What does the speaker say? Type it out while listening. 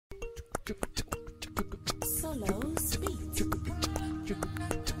Solo Speak.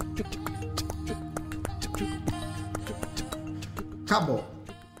 Kabo,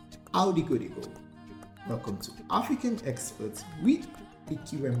 Audi Godigo. Welcome to African Experts with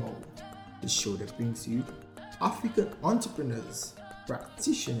Vicky Remo, the show that brings you African entrepreneurs,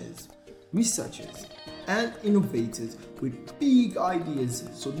 practitioners, researchers, and innovators with big ideas,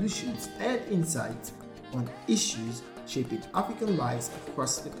 solutions, and insights on issues shaping African lives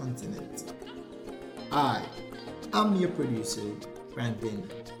across the continent. I am your producer, Brandon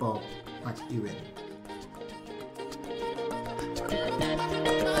Bob McEwen.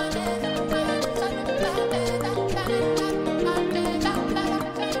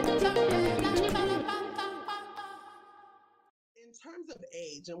 In terms of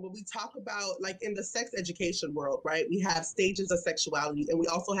age, and when we talk about like in the sex education world, right, we have stages of sexuality, and we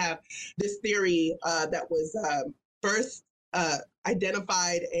also have this theory that was first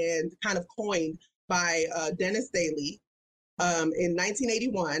identified and kind of coined by Dennis Daly in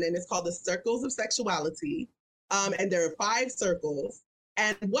 1981, and it's called the Circles of Sexuality. And there are 5 circles.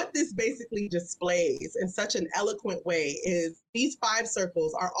 And what this basically displays in such an eloquent way is these 5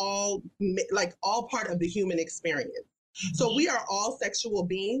 circles are all part of the human experience. So we are all sexual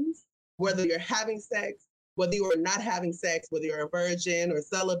beings, whether you're having sex, whether you are not having sex, whether you're a virgin or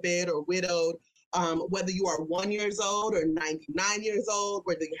celibate or widowed, whether you are 1 year old or 99 years old,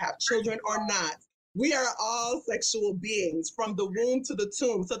 whether you have children or not. We are all sexual beings from the womb to the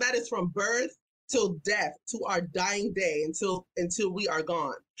tomb. So that is from birth till death, to our dying day, until we are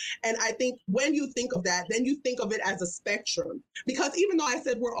gone. And I think when you think of that, then you think of it as a spectrum. Because even though I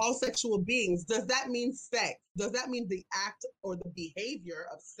said we're all sexual beings, does that mean sex? Does that mean the act or the behavior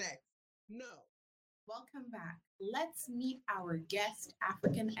of sex? No. Welcome back. Let's meet our guest,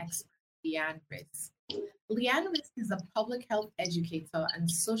 African expert, Leanne Risk. Leanne Risk is a public health educator and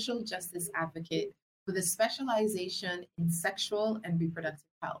social justice advocate with a specialization in sexual and reproductive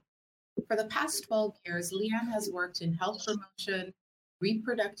health. For the past 12 years, Leanne has worked in health promotion,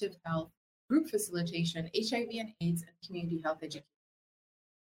 reproductive health, group facilitation, HIV and AIDS, and community health education.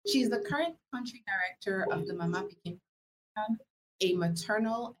 She is the current country director of the Mama Pikin Program, a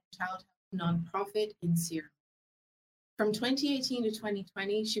maternal and child health nonprofit in Sierra Leone. From 2018 to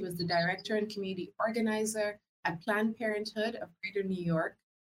 2020, she was the director and community organizer at Planned Parenthood of Greater New York,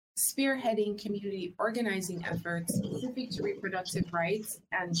 spearheading community organizing efforts specific to reproductive rights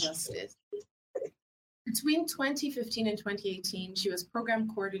and justice. Between 2015 and 2018, she was program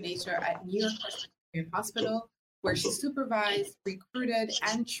coordinator at New York Presbyterian Hospital, where she supervised, recruited,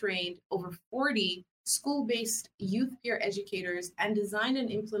 and trained over 40 school-based youth peer educators and designed and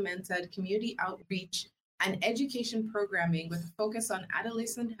implemented community outreach and education programming with a focus on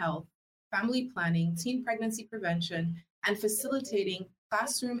adolescent health, family planning, teen pregnancy prevention, and facilitating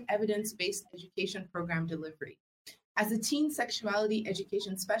classroom evidence-based education program delivery. As a teen sexuality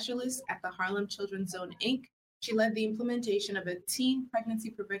education specialist at the Harlem Children's Zone, Inc., she led the implementation of a teen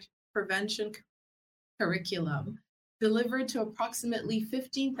pregnancy prevention curriculum delivered to approximately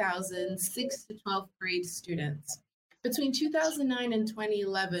 15,000 6 to 12th grade students. Between 2009 and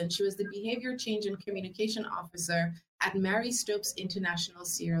 2011, she was the Behavior Change and Communication Officer at Mary Stopes International,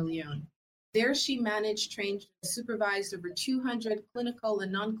 Sierra Leone. There, she managed, trained, and supervised over 200 clinical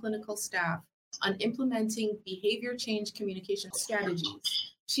and non-clinical staff on implementing behavior change communication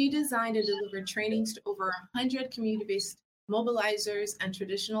strategies. She designed and delivered trainings to over 100 community-based mobilizers and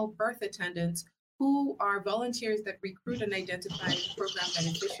traditional birth attendants who are volunteers that recruit and identify program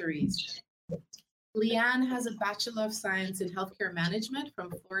beneficiaries. Leanne has a Bachelor of Science in Healthcare Management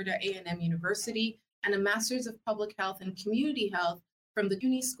from Florida A&M University and a Master's of Public Health and Community Health from the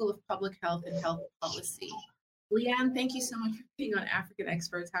CUNY School of Public Health and Health Policy. Leanne, thank you so much for being on African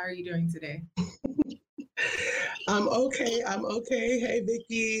Experts. How are you doing today? I'm okay. Hey,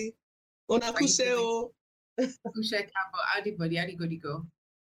 Vicky. Ona kuseo. Kushe kabo, adibodi, go.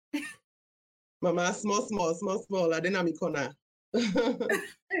 Mama, small. Adena mikona.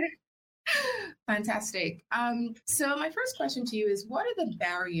 Fantastic. So my first question to you is, what are the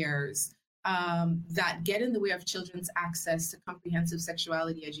barriers that get in the way of children's access to comprehensive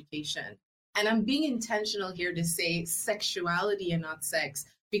sexuality education? And I'm being intentional here to say sexuality and not sex,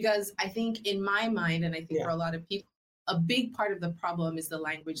 because I think in my mind, and I think for a lot of people, a big part of the problem is the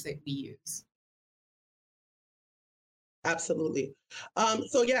language that we use. Absolutely.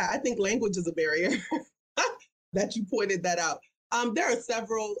 I think language is a barrier that you pointed that out. There are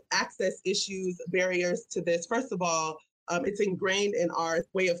several access issues, barriers to this. First of all, it's ingrained in our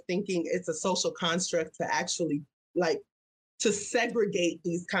way of thinking. It's a social construct to actually to segregate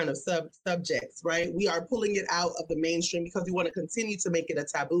these kind of subjects, right? We are pulling it out of the mainstream because we want to continue to make it a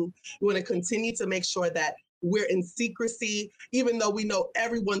taboo. We want to continue to make sure that we're in secrecy, even though we know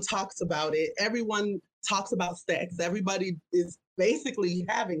everyone talks about it. Everyone talks about sex. Everybody is basically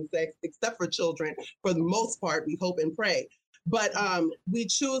having sex, except for children. For the most part, we hope and pray. But we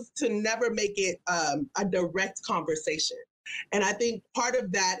choose to never make it a direct conversation. And I think part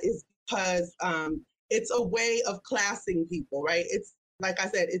of that is because it's a way of classing people, right? It's, like I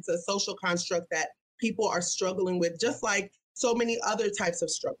said, it's a social construct that people are struggling with, just like so many other types of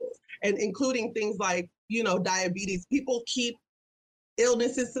struggles, and including things like, diabetes. People keep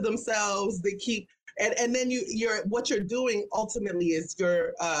illnesses to themselves. They keep, and then what you're doing ultimately is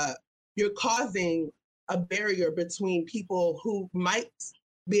you're causing a barrier between people who might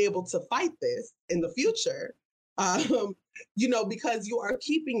be able to fight this in the future. Because you are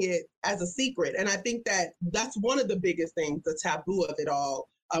keeping it as a secret. And I think that that's one of the biggest things, the taboo of it all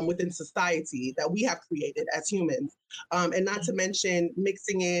within society that we have created as humans. And not to mention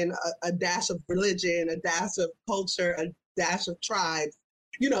mixing in a dash of religion, a dash of culture, a dash of tribes,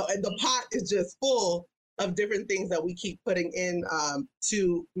 and the pot is just full of different things that we keep putting in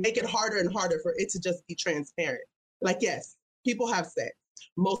to make it harder and harder for it to just be transparent. Like, yes, people have sex.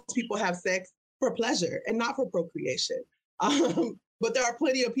 Most people have sex for pleasure and not for procreation. But there are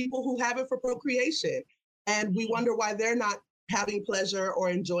plenty of people who have it for procreation, and we wonder why they're not having pleasure or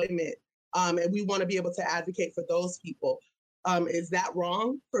enjoyment. And we want to be able to advocate for those people. Is that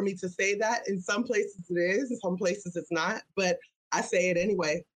wrong for me to say that? In some places it is, in some places it's not, but I say it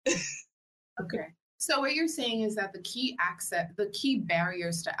anyway. Okay. So what you're saying is that the key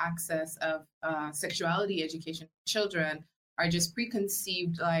barriers to access of sexuality education for children are just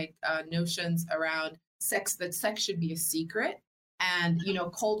preconceived notions around sex, that sex should be a secret, and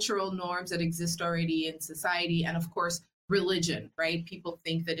cultural norms that exist already in society, and of course religion, right? People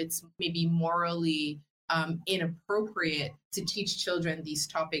think that it's maybe morally inappropriate to teach children these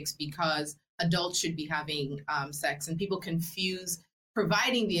topics because adults should be having sex, and people confuse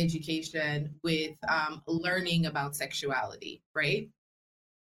providing the education with learning about sexuality, right?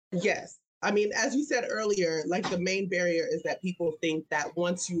 Yes. I mean, as you said earlier, like the main barrier is that people think that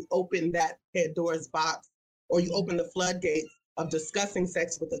once you open that Pandora's box, or you open the floodgates of discussing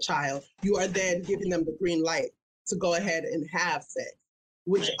sex with a child, you are then giving them the green light to go ahead and have sex,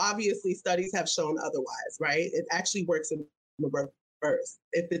 which obviously studies have shown otherwise, right? It actually works in the reverse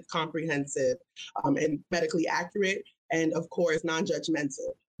if it's comprehensive and medically accurate, and of course,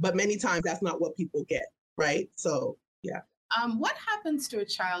 non-judgmental. But many times that's not what people get, right? So, yeah. What happens to a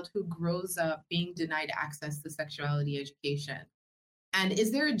child who grows up being denied access to sexuality education? And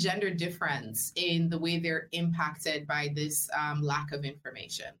is there a gender difference in the way they're impacted by this lack of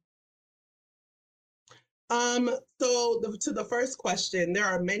information? To the first question, there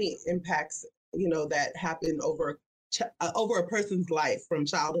are many impacts, that happen over a person's life, from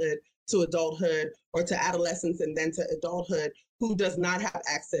childhood to adulthood, or to adolescence and then to adulthood, who does not have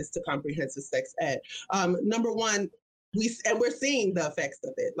access to comprehensive sex ed. Number one, we're seeing the effects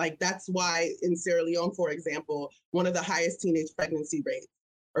of it. Like, that's why in Sierra Leone, for example, one of the highest teenage pregnancy rates,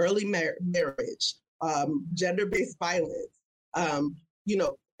 early marriage, gender-based violence,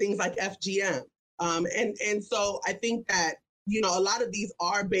 things like FGM. And so I think that, a lot of these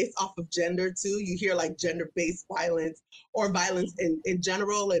are based off of gender too. You hear like gender-based violence or violence in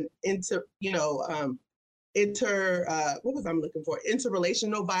general, and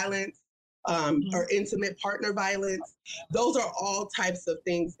interrelational violence. Or intimate partner violence. Those are all types of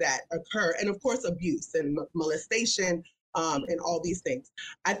things that occur. And of course, abuse and molestation and all these things.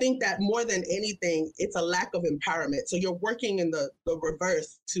 I think that more than anything, it's a lack of empowerment. So you're working in the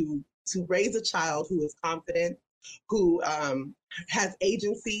reverse to raise a child who is confident, who has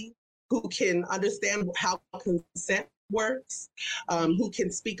agency, who can understand how consent works, who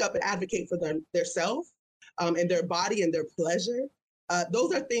can speak up and advocate for their self and their body and their pleasure.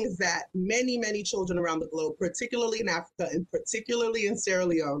 Those are things that many, many children around the globe, particularly in Africa and particularly in Sierra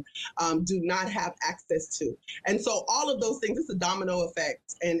Leone, do not have access to. And so all of those things, it's a domino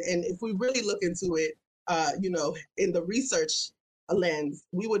effect. And if we really look into it, in the research lens,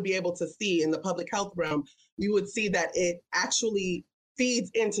 we would be able to see, in the public health realm, you would see that it actually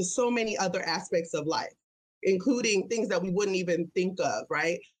feeds into so many other aspects of life, including things that we wouldn't even think of,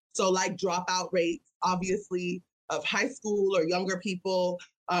 right? So like dropout rates, obviously, of high school or younger people,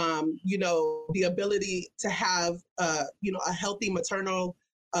 the ability to have, a healthy maternal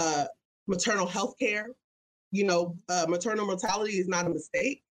health care. Maternal mortality is not a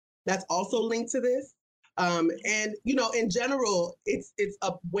mistake. That's also linked to this. And in general, it's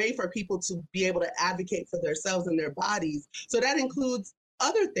a way for people to be able to advocate for themselves and their bodies. So that includes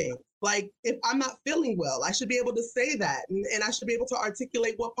other things. Like if I'm not feeling well, I should be able to say that, and I should be able to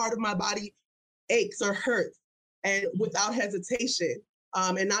articulate what part of my body aches or hurts, and without hesitation,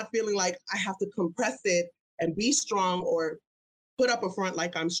 and not feeling like I have to compress it and be strong or put up a front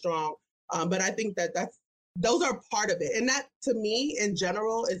like I'm strong. But I think those are part of it. And that, to me, in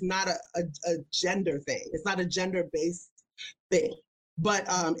general, is not a gender thing. It's not a gender-based thing. But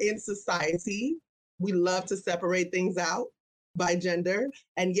in society, we love to separate things out by gender.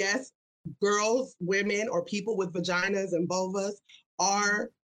 And yes, girls, women, or people with vaginas and vulvas are,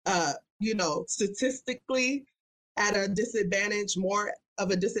 statistically at a disadvantage, more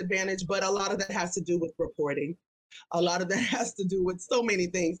of a disadvantage. But a lot of that has to do with reporting. A lot of that has to do with so many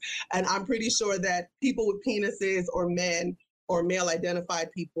things. And I'm pretty sure that people with penises, or men, or male identified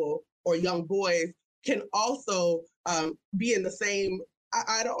people, or young boys can also be in the same.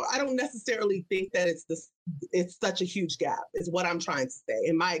 I don't necessarily think that it's such a huge gap, is what I'm trying to say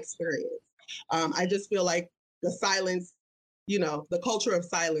in my experience. I just feel like the silence, the culture of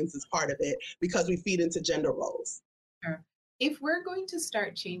silence is part of it, because we feed into gender roles. Sure. If we're going to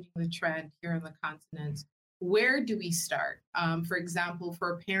start changing the trend here on the continent, where do we start? For example,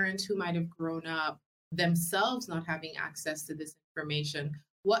 for parents who might have grown up themselves not having access to this information,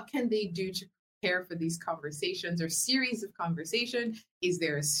 what can they do to prepare for these conversations or series of conversations? Is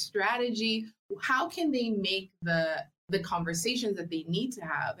there a strategy? How can they make the conversations that they need to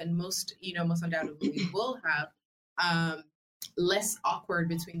have, and most undoubtedly will have, less awkward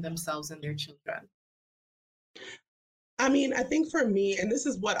between themselves and their children? I mean, I think for me, and this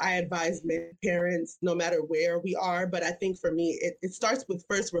is what I advise parents, no matter where we are, but I think for me, it starts with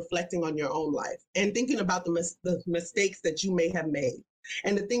first reflecting on your own life and thinking about the mistakes that you may have made,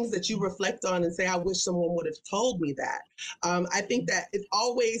 and the things that you reflect on and say, I wish someone would have told me that. I think that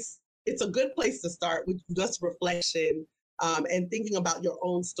it's a good place to start with just reflection, and thinking about your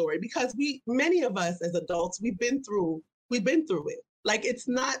own story, because many of us as adults, we've been through it. Like, it's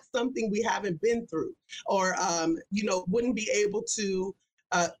not something we haven't been through, or, wouldn't be able to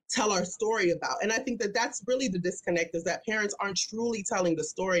tell our story about. And I think that that's really the disconnect, is that parents aren't truly telling the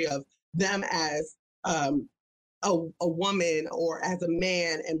story of them as a woman or as a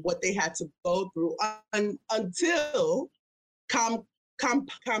man, and what they had to go through until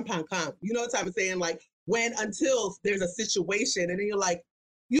you know what I'm saying? Like, until there's a situation, and then you're like,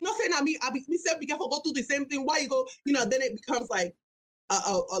 saying me said we go through the same thing. Why you go? Then it becomes like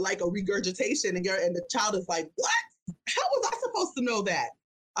like a regurgitation, and the child is like, what? How was I supposed to know that?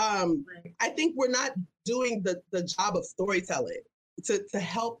 Right. I think we're not doing the job of storytelling to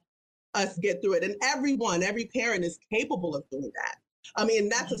help us get through it. And every parent is capable of doing that. I mean,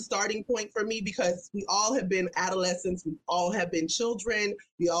 that's a starting point for me, because we all have been adolescents. We all have been children.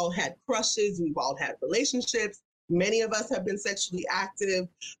 We all had crushes. We've all had relationships. Many of us have been sexually active.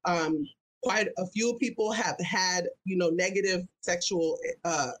 Quite a few people have had, negative sexual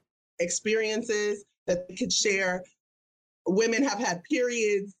experiences that they could share. Women have had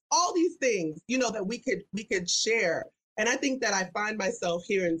periods, all these things, that we could share. And I think that I find myself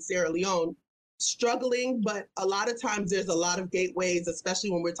here in Sierra Leone struggling, but a lot of times there's a lot of gateways, especially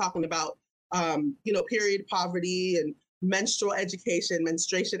when we're talking about, period poverty and menstruation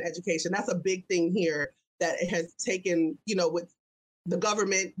education. That's a big thing here that it has taken, with the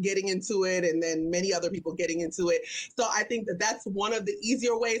government getting into it, and then many other people getting into it. So I think that that's one of the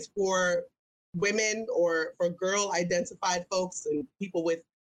easier ways for women, or for girl identified folks and people with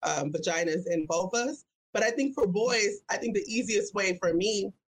vaginas and vulvas. But I think for boys, I think the easiest way for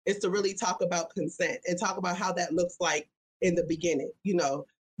me is to really talk about consent and talk about how that looks like in the beginning.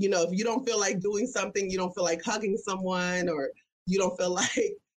 If you don't feel like doing something, you don't feel like hugging someone, or you don't feel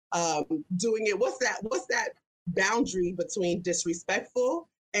like doing it. What's that boundary between disrespectful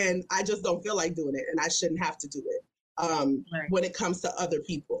and I just don't feel like doing it, and I shouldn't have to do it right, when it comes to other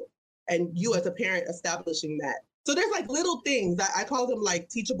people, and you as a parent establishing that. So there's like little things, I call them like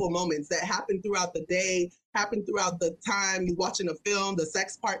teachable moments, that happen throughout the day, happen throughout the time you're watching a film, the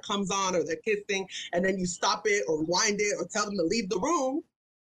sex part comes on, or they're kissing, and then you stop it or rewind it or tell them to leave the room,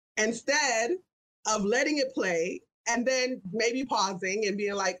 instead of letting it play and then maybe pausing and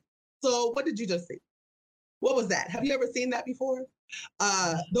being like, so what did you just see? What was that? Have you ever seen that before?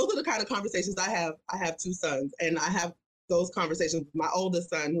 Those are the kind of conversations I have. I have two sons, and I have those conversations with my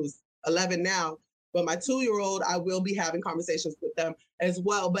oldest son, who's 11 now, but my 2-year-old, I will be having conversations with them as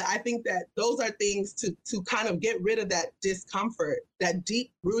well. But I think that those are things to kind of get rid of that discomfort, that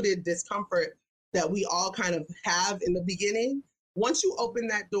deep-rooted discomfort that we all kind of have in the beginning. once you open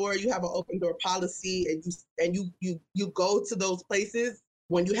that door, you have an open door policy, and you go to those places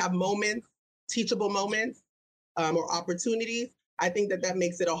when you have moments, teachable moments, or opportunities. I think that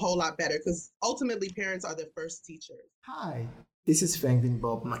makes it a whole lot better, because ultimately parents are the first teachers. Hi, this is Franklin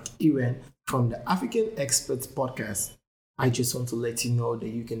Bob McEwen from the African Experts Podcast. I just want to let you know that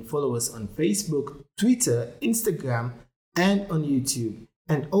you can follow us on Facebook, Twitter, Instagram, and on YouTube.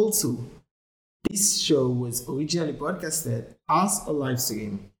 And also, this show was originally broadcasted as a live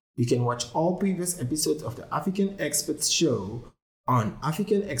stream. You can watch all previous episodes of the African Experts show on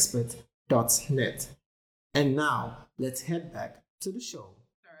africanexpert.net. And now, let's head back to the show.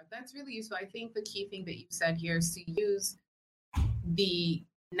 Sure, that's really useful. I think the key thing that you said here is to use the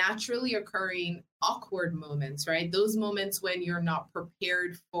naturally occurring awkward moments, right? Those moments when you're not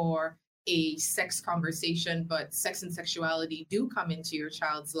prepared for a sex conversation, but sex and sexuality do come into your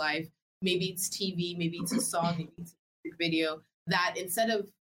child's life. Maybe it's TV, maybe it's a song, maybe it's a music video, that instead of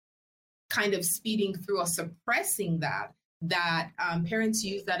kind of speeding through or suppressing that parents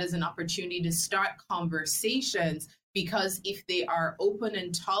use that as an opportunity to start conversations, because if they are open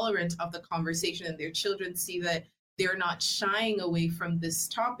and tolerant of the conversation and their children see that they're not shying away from this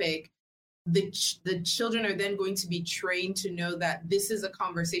topic, the children are then going to be trained to know that this is a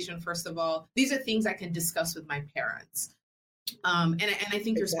conversation. First of all, these are things I can discuss with my parents. And I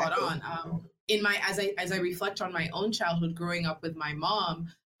think you're spot on. As I reflect on my own childhood growing up with my mom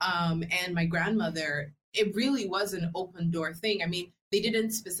and my grandmother, it really was an open door thing. I mean, they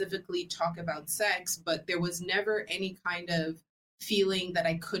didn't specifically talk about sex, but there was never any kind of feeling that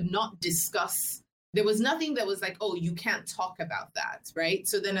I could not discuss. There was nothing that was like, oh, you can't talk about that, right?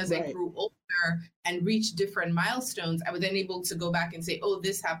 So then as I grew older and reached different milestones, I was then able to go back and say, oh,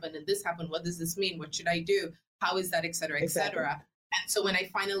 this happened and this happened. What does this mean? What should I do? How is that, et cetera, et cetera. And so when I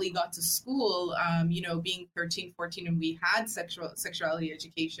finally got to school, being 13, 14, and we had sexuality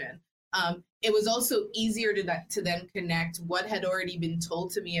education, it was also easier to then connect what had already been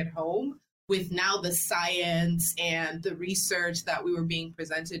told to me at home with now the science and the research that we were being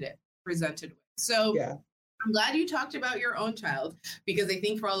presented with. So I'm glad you talked about your own child, because I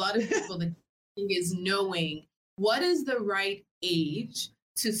think for a lot of people, the thing is knowing what is the right age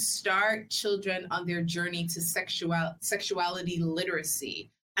to start children on their journey to sexuality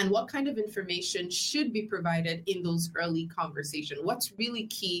literacy, and what kind of information should be provided in those early conversations. What's really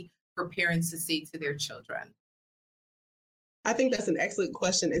key for parents to say to their children? I think that's an excellent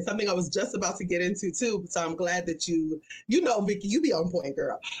question, and something I was just about to get into too. So I'm glad that Vicky, you be on point,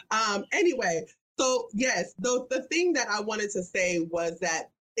 girl. Anyway, so yes, the thing that I wanted to say was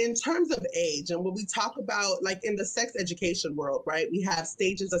that in terms of age, and when we talk about, like, in the sex education world, right, we have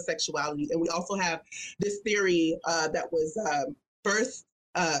stages of sexuality, and we also have this theory that was first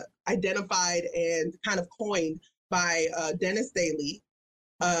identified and kind of coined by Dennis Daly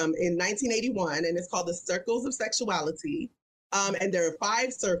in 1981, and it's called the Circles of Sexuality. And there are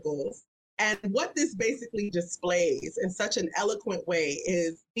 5 circles. And what this basically displays in such an eloquent way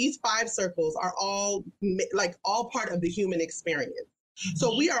is these 5 circles are all part of the human experience.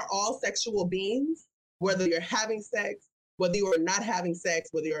 So we are all sexual beings, whether you're having sex, whether you are not having sex,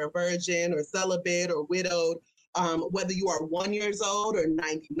 whether you're a virgin or celibate or widowed, whether you are 1 year old or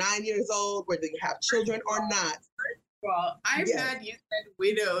 99 years old, whether you have children or not. Well, I've had you said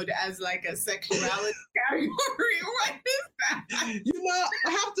widowed as like a sexuality category. What is that?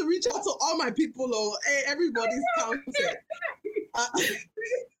 I have to reach out to all my people. Hey, everybody's counted.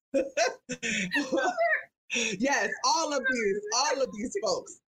 Yes, all of these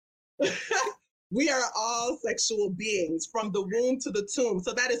folks. We are all sexual beings from the womb to the tomb.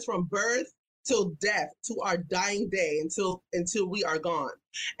 So that is from birth till death, to our dying day, until we are gone.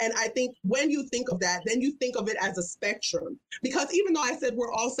 And I think when you think of that, then you think of it as a spectrum. Because even though I said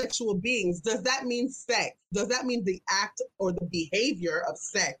we're all sexual beings, does that mean sex? Does that mean the act or the behavior of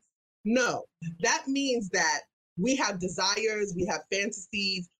sex? No. That means that we have desires, we have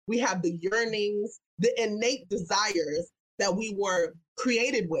fantasies, we have the yearnings, the innate desires that we were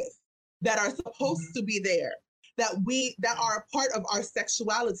created with, that are supposed to be there, that are a part of our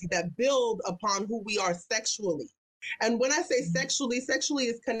sexuality, that build upon who we are sexually. And when I say sexually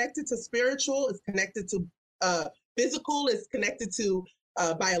is connected to spiritual, it's connected to physical, it's connected to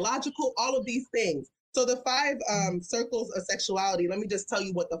biological, all of these things. So the 5 circles of sexuality, let me just tell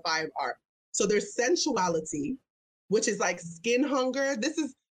you what the 5 are. So there's sensuality, which is like skin hunger. This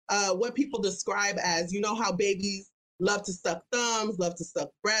is what people describe as, how babies love to suck thumbs, love to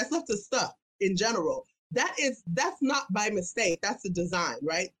suck breasts, love to suck in general. That's not by mistake. That's a design,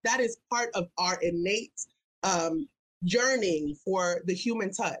 right? That is part of our innate yearning for the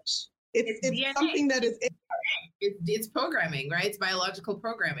human touch. It's DNA. something that is It's programming, right? It's biological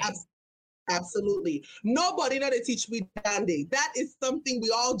programming. Absolutely. Nobody know they teach me dandy. That is something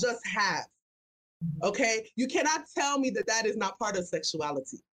we all just have. Okay? You cannot tell me that that is not part of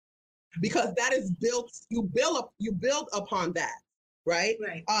sexuality, because that is built, you build upon that, right?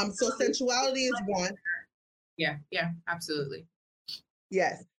 Right. So sensuality is one. Yeah, absolutely.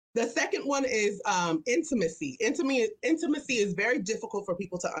 Yes. The second one is intimacy. Intimacy is very difficult for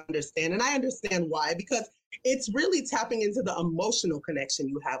people to understand. And I understand why, because it's really tapping into the emotional connection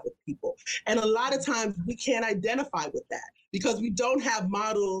you have with people. And a lot of times we can't identify with that because we don't have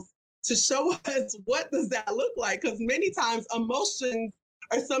models to show us what does that look like. Because many times emotions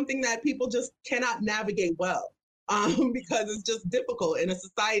are something that people just cannot navigate well because it's just difficult in a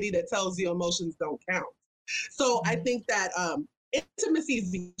society that tells you emotions don't count. So I think that intimacy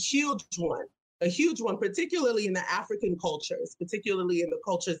is a huge one, particularly in the African cultures, particularly in the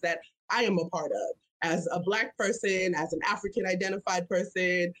cultures that I am a part of as a Black person, as an African identified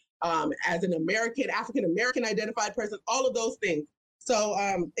person, as an African American identified person, all of those things. So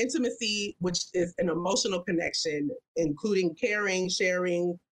intimacy, which is an emotional connection, including caring,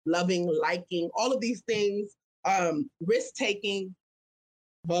 sharing, loving, liking, all of these things, risk-taking,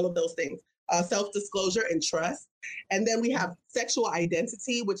 all of those things. Self-disclosure and trust. And then we have sexual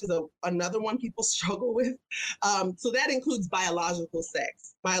identity, which is another one people struggle with. So that includes biological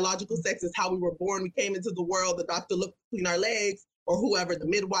sex. Biological sex is how we were born. We came into the world, the doctor looked between our legs, or whoever, the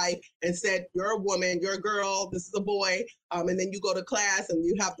midwife, and said, you're a woman, you're a girl, this is a boy. And then you go to class and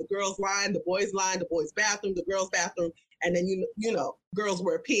you have the girls' line, the boys' bathroom, the girls' bathroom. And then, you know, girls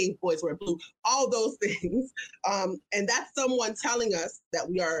wear pink, boys wear blue, all those things. And that's someone telling us that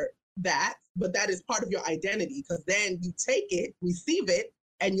we are that, but that is part of your identity, because then you take it, receive it,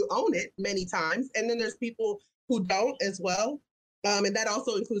 and you own it many times. And then there's people who don't as well. And that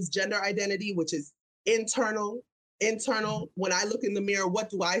also includes gender identity, which is internal. When I look in the mirror,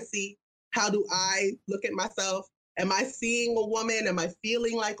 what do I see? How do I look at myself? Am I seeing a woman? Am I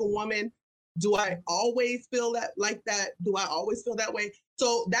feeling like a woman? Do I always feel like that? Do I always feel that way?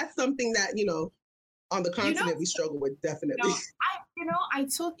 So that's something that, you know, on the continent we struggle with, definitely.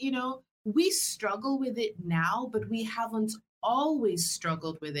 We struggle with it now, but we haven't always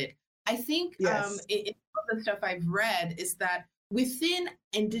struggled with it. I think Yes. in all the stuff I've read is that within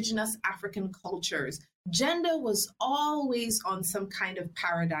indigenous African cultures, gender was always on some kind of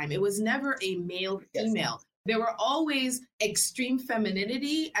paradigm. It was never a male-female. Yes. There were always extreme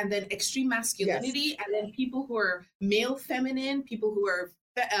femininity and then extreme masculinity, and then people who are male feminine, people who are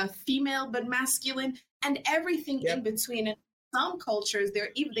female but masculine, and everything in between. And some cultures, they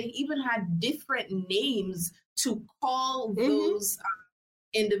even had different names to call those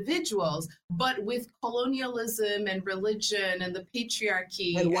individuals. But with colonialism and religion and the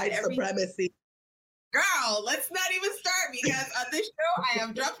patriarchy and white supremacy. Girl, let's not even start, because on this show I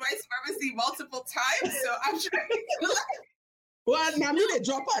have dropped white supremacy multiple times, so I'm trying to well, now me they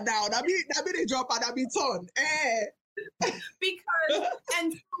drop her down. I mean they drop her, I mean turn. Because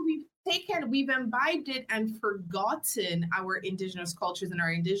and so we've imbibed it and forgotten our indigenous cultures and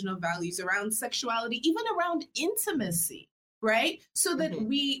our indigenous values around sexuality, even around intimacy, right? So that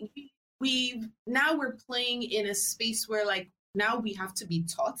we're playing in a space where, like, now we have to be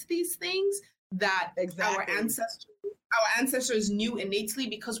taught these things that our ancestors knew innately,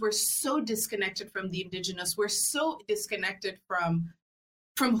 because we're so disconnected from the indigenous. We're so disconnected from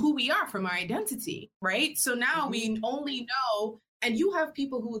who we are, from our identity, right? So now we only know, and you have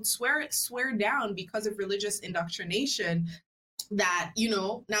people who would swear down because of religious indoctrination that, you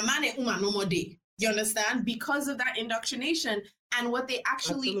know, namane uma no more day. You understand? Because of that indoctrination, and what they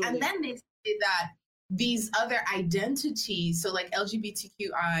actually, and then they say that these other identities, so like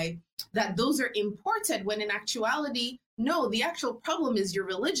LGBTQI, that those are imported, when in actuality, no, the actual problem is your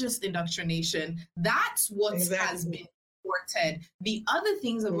religious indoctrination. That's what has been imported. The other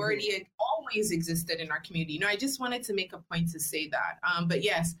things have already always existed in our community. You know, I just wanted to make a point to say that. But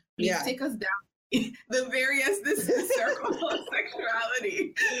yes, please take us down this circle of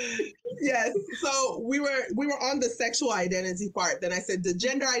sexuality. Yes. So we were on the sexual identity part. Then I said the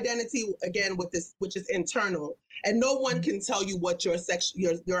gender identity, again, with this, which is internal, and no one can tell you what your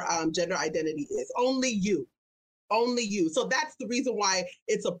gender identity is. Only you. So that's the reason why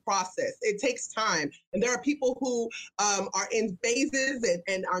it's a process. It takes time. And there are people who are in phases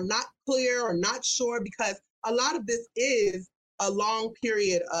and are not clear or not sure, because a lot of this is a long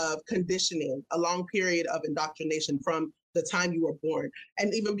period of conditioning, a long period of indoctrination from the time you were born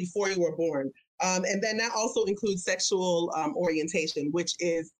and even before you were born. And then that also includes sexual orientation, which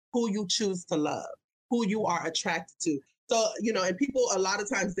is who you choose to love, who you are attracted to. So, and people, a lot of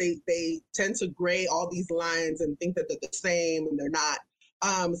times they tend to gray all these lines and think that they're the same, and they're not.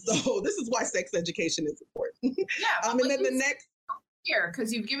 So this is why sex education is important. Yeah. And then the next here,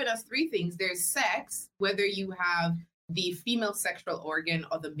 because you've given us three things. There's sex, whether you have the female sexual organ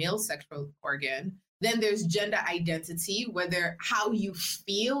or the male sexual organ. Then there's gender identity, whether how you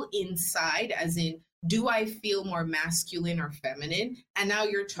feel inside, as in, do I feel more masculine or feminine? And now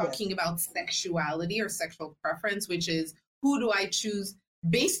you're talking about sexuality or sexual preference, which is, who do I choose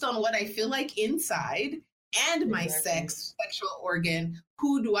based on what I feel like inside and my sexual organ?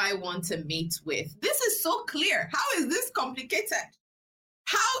 Who do I want to mate with? This is so clear. How is this complicated?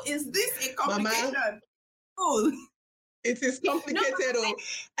 How is this a complication? Mama, oh, it is complicated.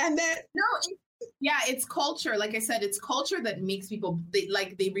 It's culture. Like I said, it's culture that makes people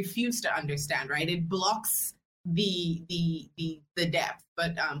they refuse to understand. Right? It blocks the depth.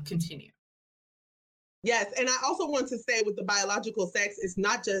 But continue. Yes, and I also want to say with the biological sex, it's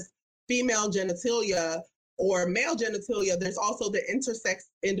not just female genitalia or male genitalia. There's also the intersex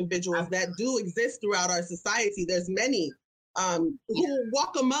individuals that do exist throughout our society. There's many who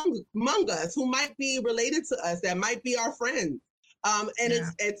walk among us, who might be related to us, that might be our friends.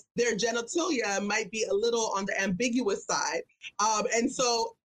 It's their genitalia might be a little on the ambiguous side. And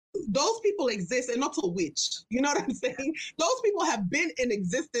so those people exist, and not a witch. You know what I'm saying? Those people have been in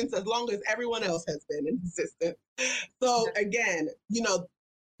existence as long as everyone else has been in existence. So again,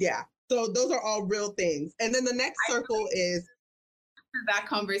 so those are all real things. And then the next circle is that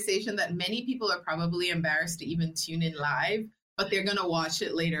conversation that many people are probably embarrassed to even tune in live, but they're going to watch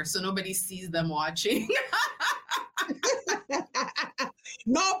it later. So nobody sees them watching.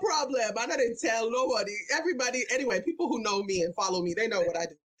 No problem. I didn't tell nobody. Everybody, anyway, people who know me and follow me, they know what I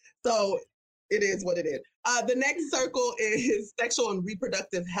do. So it is what it is. The next circle is sexual and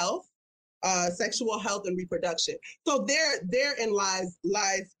reproductive health, sexual health and reproduction. So therein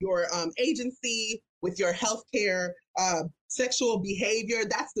lies your agency with your healthcare, sexual behavior.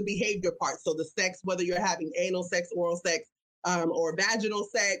 That's the behavior part. So the sex, whether you're having anal sex, oral sex, or vaginal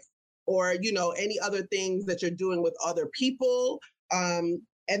sex, or any other things that you're doing with other people.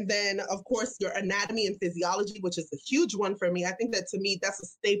 And then, of course, your anatomy and physiology, which is a huge one for me. I think that, to me, that's a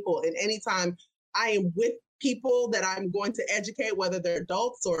staple. And anytime I am with people that I'm going to educate, whether they're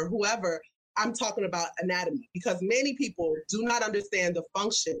adults or whoever, I'm talking about anatomy, because many people do not understand the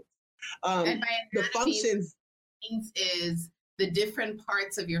functions. And by anatomy, the functions is the different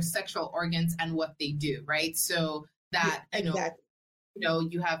parts of your sexual organs and what they do, right? So that,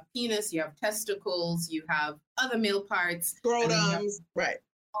 you have penis, you have testicles, you have other male parts, scrotums, right?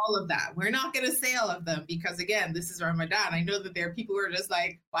 All of that. We're not going to say all of them because, again, this is Ramadan. I know that there are people who are just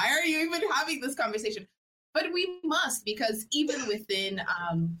like, why are you even having this conversation? But we must, because even within,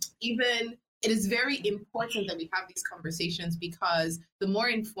 it is very important that we have these conversations, because the more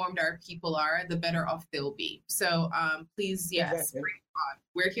informed our people are, the better off they'll be. So please, yes, bring it on.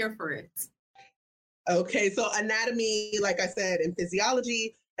 We're here for it. Okay, so anatomy, like I said, and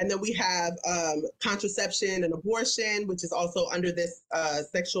physiology. And then we have contraception and abortion, which is also under this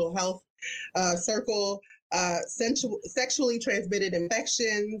sexual health circle, sexually transmitted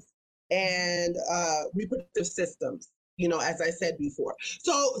infections, and reproductive systems, as I said before.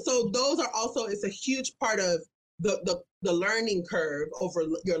 So those are also, it's a huge part of the learning curve over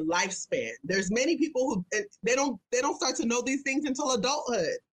your lifespan. There's many people who they don't start to know these things until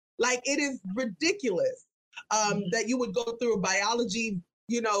adulthood. Like, it is ridiculous that you would go through a biology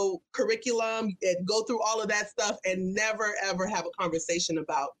curriculum and go through all of that stuff and never, ever have a conversation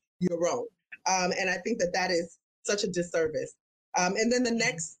about your own. And I think that is such a disservice. And then the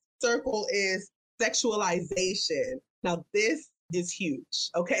next circle is sexualization. Now, this is huge,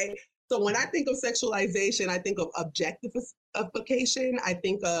 okay? So when I think of sexualization, I think of objectification. I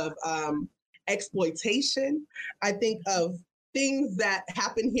think of exploitation. I think of things that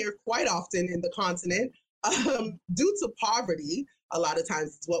happen here quite often in the continent due to poverty. A lot of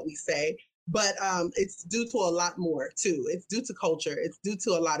times it's what we say, but it's due to a lot more too. It's due to culture. It's due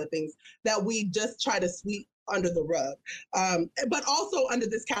to a lot of things that we just try to sweep under the rug. But also under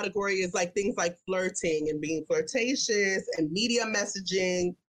this category is like things like flirting and being flirtatious and media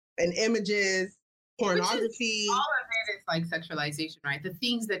messaging and images, pornography. All of it is like sexualization, right? The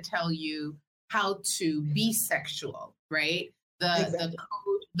things that tell you how to be sexual, right?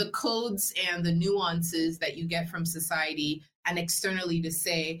 The codes and the nuances that you get from society and externally to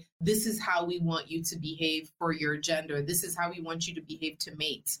say, this is how we want you to behave for your gender. This is how we want you to behave to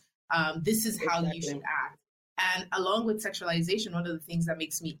mate. This is how you should act. And along with sexualization, one of the things that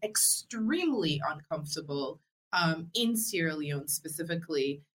makes me extremely uncomfortable in Sierra Leone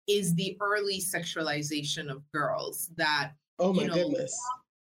specifically is the early sexualization of girls that, Oh my goodness.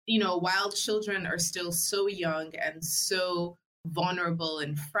 While children are still so young and so vulnerable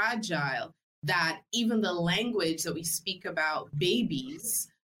and fragile, that even the language that we speak about babies,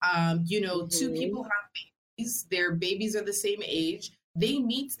 two people have babies, their babies are the same age. They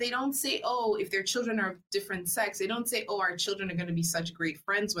meet, they don't say, oh, if their children are of different sex, they don't say, oh, our children are going to be such great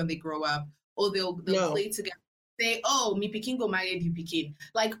friends when they grow up, or they'll play together. Say, oh, mi pikin go marry you pikin.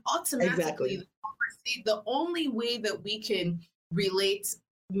 Like automatically, the only way that we can relate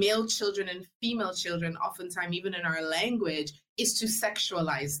male children and female children, oftentimes even in our language, is to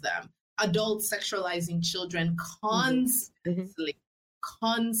sexualize them. Adults sexualizing children constantly.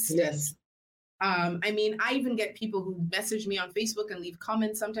 Yes. I even get people who message me on Facebook and leave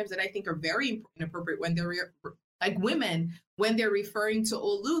comments sometimes that I think are very inappropriate when they're like women, when they're referring to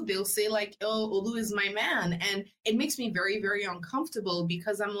Olu, they'll say like, oh, Olu is my man. And it makes me very, very uncomfortable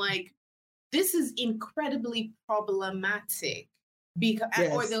because I'm like, this is incredibly problematic.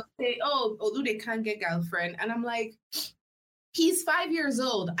 Or they'll say, oh, Olu, they can't get girlfriend. And I'm like, he's 5 years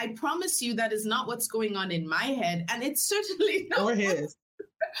old. I promise you that is not what's going on in my head. And it's certainly not or his.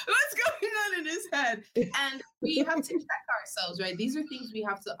 What's going on in his head. And we have to check ourselves, right? These are things we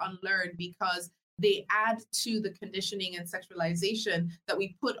have to unlearn because they add to the conditioning and sexualization that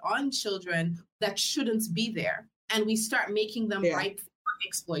we put on children that shouldn't be there. And we start making them ripe for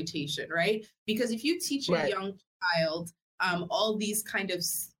exploitation, right? Because if you teach a young child all these kind of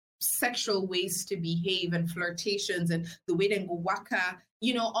sexual ways to behave and flirtations and the way they go waka,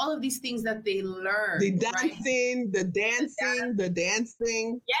 all of these things that they learn. The dancing, right? the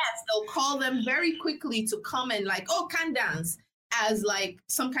dancing. Yes, they'll call them very quickly to come and like, oh, can dance, as like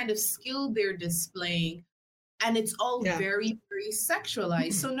some kind of skill they're displaying. And it's all very, very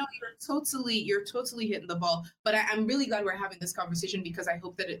sexualized. So no, you're totally hitting the ball. But I'm really glad we're having this conversation because I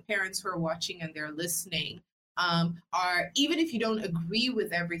hope that parents who are watching and they're listening are, even if you don't agree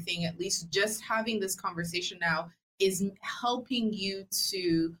with everything, at least just having this conversation now is helping you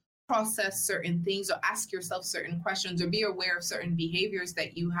to process certain things or ask yourself certain questions or be aware of certain behaviors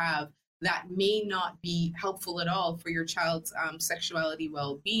that you have that may not be helpful at all for your child's sexuality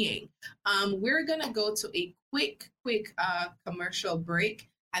well-being. We're going to go to a quick commercial break,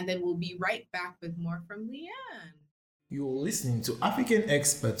 and then we'll be right back with more from Leanne. You're listening to African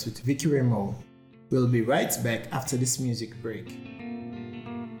Experts with Vicky Remo. We'll be right back after this music break.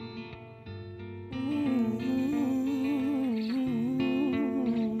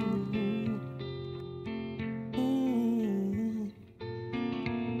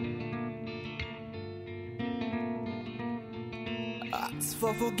 Ask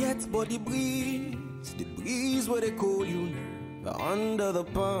for forget but the breeze where they call you now, under the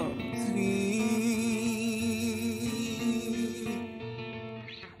palm tree.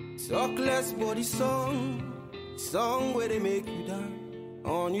 Talk less but the song where they make you dance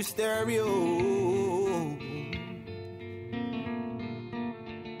on your stereo.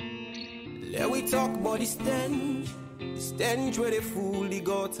 Let we talk about the stench where they fool the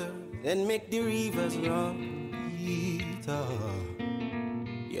gutter and make the rivers run.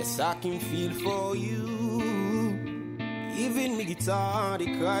 Yes, I can feel for you. Even the guitar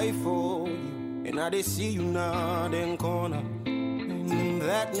they cry for you, and now they see you now then corner.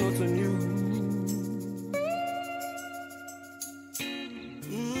 That not on you.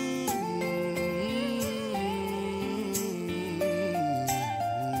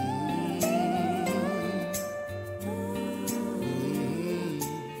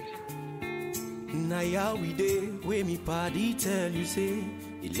 Now yeah we day where me party tell you say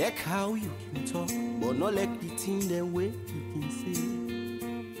you like how you can talk, but not like the thing the way you can say.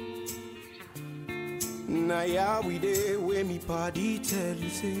 Now yeah we day where me party tell you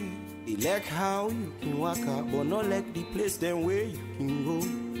say they like how you can walk out, but not like the place then where you can go.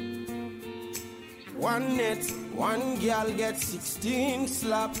 One net, one girl get 16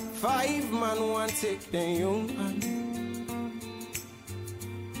 slap, 5 man one take the young man.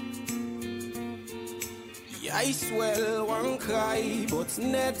 Yeah, I swell one cry, but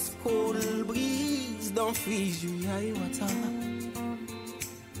net cold breeze don't freeze you, yeah, water.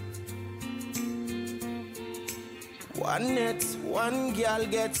 One net, one girl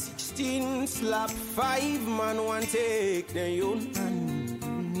get 16 slap, 5 man one take the young man.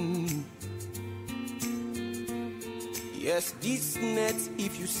 Yes, this net,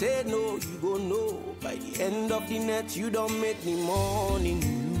 if you say no, you go no. By the end of the net, you don't make any money.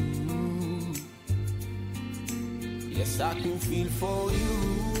 Yes, I can feel for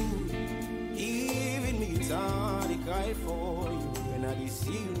you. Even me guitar, they cry for you. When I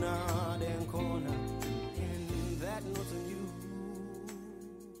see you now, then corner. And that not on you.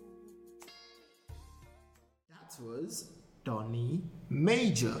 That was Donnie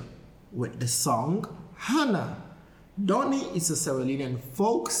Major with the song Hannah. Donnie is a Sierra Leonean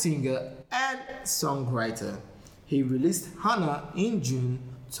folk singer and songwriter. He released Hannah in June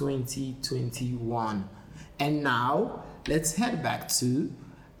 2021. And now, let's head back to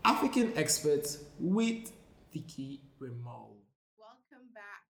African Experts with Vicky Remo. Welcome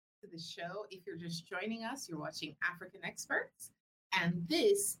back to the show. If you're just joining us, you're watching African Experts. And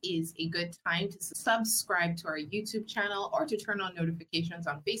this is a good time to subscribe to our YouTube channel or to turn on notifications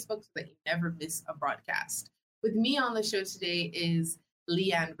on Facebook so that you never miss a broadcast. With me on the show today is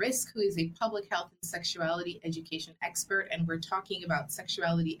Leanne Risk, who is a public health and sexuality education expert, and we're talking about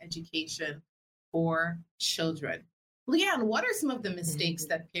sexuality education for children. Leanne, what are some of the mistakes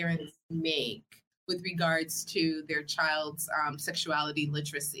that parents make with regards to their child's sexuality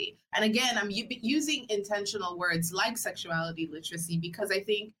literacy? And again, I'm using intentional words like sexuality literacy because I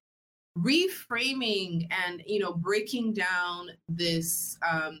think reframing and breaking down this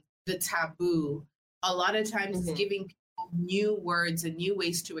the taboo a lot of times is giving people new words and new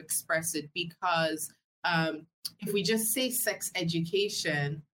ways to express it, because if we just say sex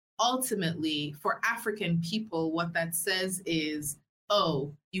education, ultimately for African people, what that says is,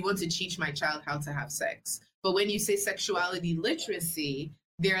 oh, you want to teach my child how to have sex. But when you say sexuality literacy,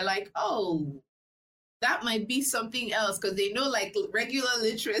 they're like, oh, that might be something else, because they know like regular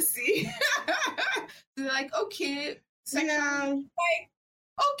literacy. They're like, okay, sexuality, like,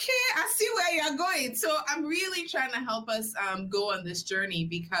 okay, I see where you're going. So I'm really trying to help us go on this journey,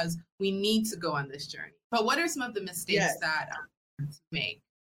 because we need to go on this journey. But what are some of the mistakes that parents make?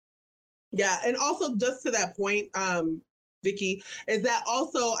 Yeah, and also just to that point, Vicky, is that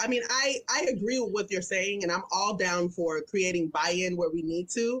also, I mean, I agree with what you're saying, and I'm all down for creating buy-in where we need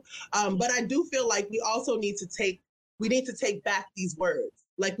to. But I do feel like we also need to take back these words.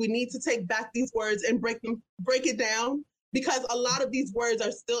 Like, we need to take back these words and break it down, because a lot of these words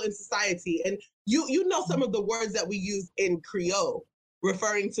are still in society. And you know some of the words that we use in Creole,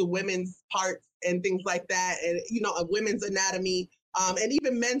 referring to women's parts and things like that, and a women's anatomy. And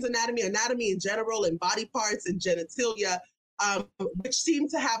even men's anatomy in general, and body parts and genitalia, which seem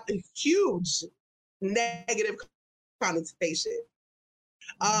to have a huge negative connotation.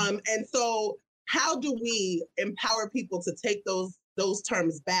 And so how do we empower people to take those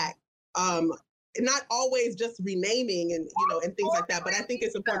terms back? Not always just renaming and things like that, but I think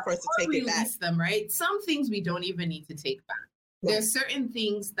it's important for us to take it back. Release them, right? Some things we don't even need to take back. Yeah. There's certain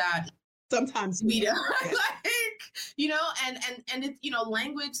things that sometimes we don't like, and it's,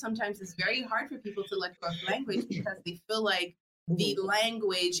 language sometimes is very hard for people to let go of language, because they feel like the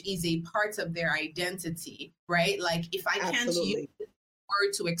language is a part of their identity, right? Like, if I can't use this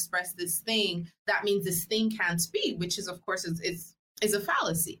word to express this thing, that means this thing can't be, which is, of course, is a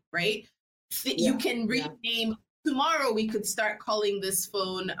fallacy, right? You can rename, tomorrow we could start calling this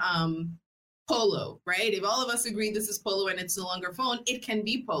phone Polo, right? If all of us agree this is Polo and it's no longer phone, it can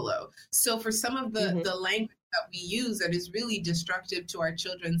be Polo. So for some of the language that we use that is really destructive to our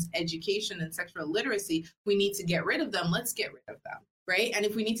children's education and sexual literacy, we need to get rid of them. Let's get rid of them, right? And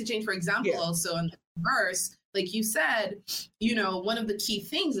if we need to change, for example, also in the verse, like you said, one of the key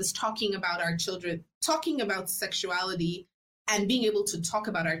things is talking about our children, talking about sexuality, and being able to talk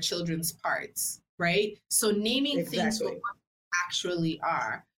about our children's parts, right? So naming things for what they actually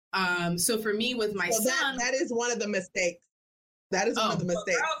are. So for me, with my son, that is one of the mistakes. That is one of the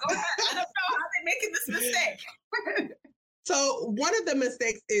mistakes. Girl, go ahead. I don't know how they're making this mistake. So one of the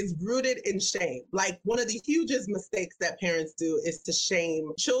mistakes is rooted in shame. Like, one of the hugest mistakes that parents do is to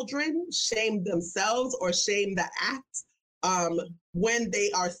shame children, shame themselves, or shame the act when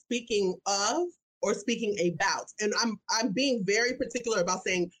they are speaking of or speaking about. And I'm being very particular about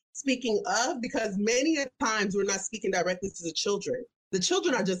saying speaking of, because many times we're not speaking directly to the children. The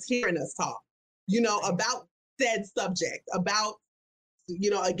children are just hearing us talk, about said subject, about,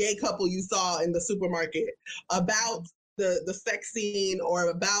 a gay couple you saw in the supermarket, about the sex scene, or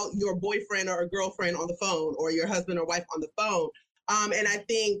about your boyfriend or a girlfriend on the phone, or your husband or wife on the phone. And I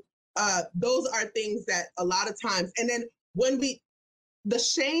think those are things that a lot of times, and then the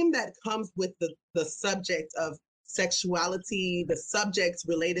shame that comes with the subject of sexuality, the subjects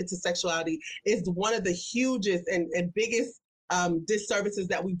related to sexuality, is one of the hugest and biggest disservices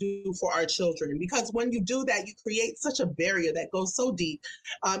that we do for our children. Because when you do that, you create such a barrier that goes so deep,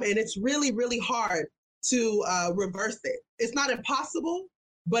 and it's really, really hard to reverse it. It's not impossible,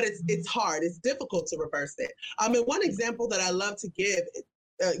 but it's hard. It's difficult to reverse it. And one example that I love to give,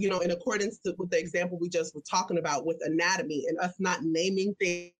 in accordance with the example we just were talking about with anatomy and us not naming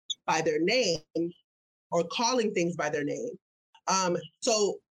things by their name or calling things by their name.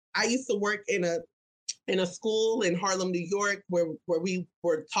 So I used to work in in a school in Harlem, New York, where we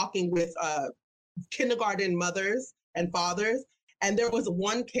were talking with kindergarten mothers and fathers. And there was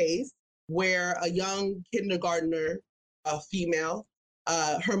one case where a young kindergartner, a female,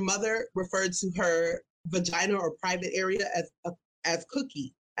 her mother referred to her vagina or private area as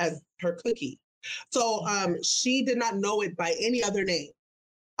her cookie. So she did not know it by any other name.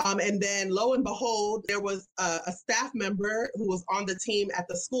 And then lo and behold, there was a staff member who was on the team at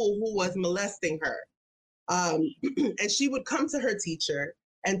the school who was molesting her. And she would come to her teacher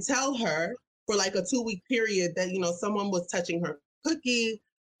and tell her for like a 2-week period that, someone was touching her cookie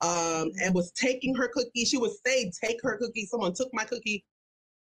and was taking her cookie. She would say, take her cookie. Someone took my cookie.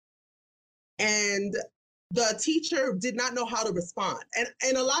 And the teacher did not know how to respond.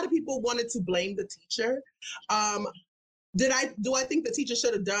 And a lot of people wanted to blame the teacher. Do I think the teacher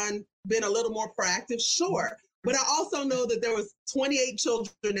should have been a little more proactive? Sure. But I also know that there was 28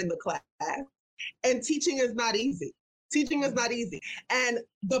 children in the class, and teaching is not easy. Teaching is not easy. And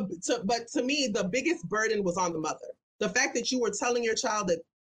but to me, the biggest burden was on the mother. The fact that you were telling your child that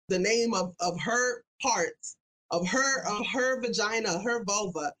the name of her parts, of her vagina, her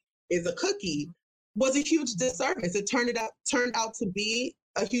vulva is a cookie was a huge disservice. It turned out to be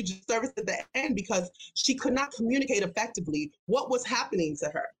a huge disservice at the end because she could not communicate effectively what was happening to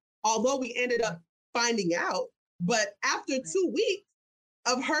her. Although we ended up finding out, but after 2 weeks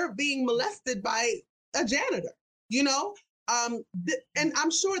of her being molested by a janitor, and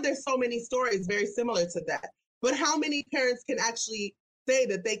I'm sure there's so many stories very similar to that. But how many parents can actually say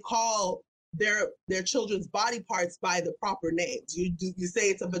that they call their children's body parts by the proper names? You say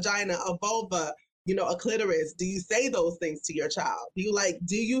it's a vagina, a vulva, a clitoris. Do you say those things to your child? Do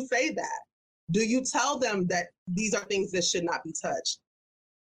you say that? Do you tell them that these are things that should not be touched?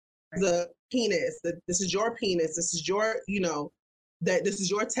 The penis, that this is your penis, this is your, that this is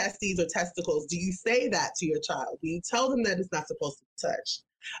your testes or testicles. Do you say that to your child? Do you tell them that it's not supposed to be touched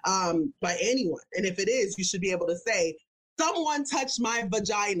by anyone? And if it is, you should be able to say, someone touched my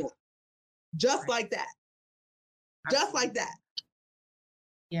vagina. Just like that. Just like that.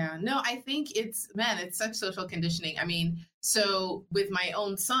 Yeah, no, I think it's such social conditioning. I mean, so with my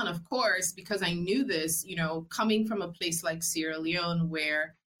own son, of course, because I knew this, coming from a place like Sierra Leone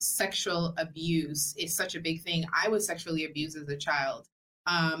where sexual abuse is such a big thing. I was sexually abused as a child.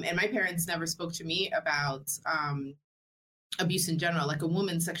 And my parents never spoke to me about abuse in general. Like a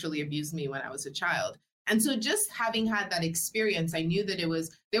woman sexually abused me when I was a child. And so just having had that experience, I knew that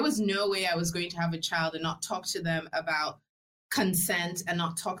there was no way I was going to have a child and not talk to them about consent and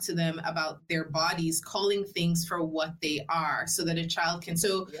not talk to them about their bodies, calling things for what they are so that a child can.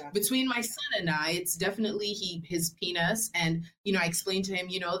 So between my son and I, it's definitely his penis. And, I explained to him,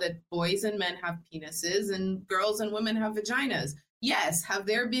 that boys and men have penises and girls and women have vaginas. Yes. Have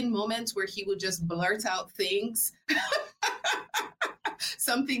there been moments where he would just blurt out things?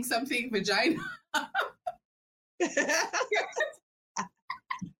 something vagina.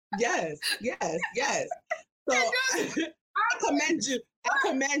 Yes. So I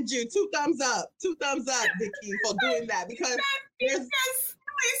commend you. 2 thumbs up, Vicky, for doing that, because there's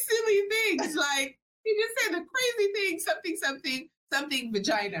silly things like you just say the crazy thing, something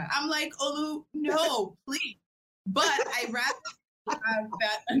vagina. I'm like, Olu, no, please. But I rather have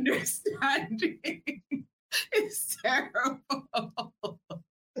that understanding. It's terrible.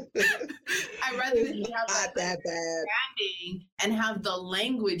 I rather that he have that understanding and have the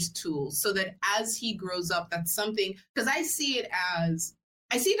language tools so that as he grows up, that's something, because I see it as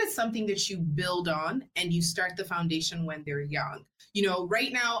something that you build on and you start the foundation when they're young.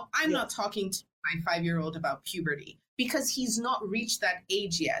 Right now, I'm not talking to my 5-year-old about puberty because he's not reached that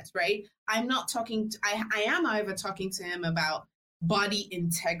age yet, right? I'm not talking, I am, however, talking to him about body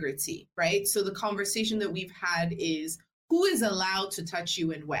integrity, right? So the conversation that we've had is, who is allowed to touch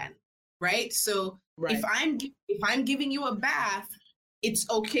you and when, right? So if I'm giving you a bath, it's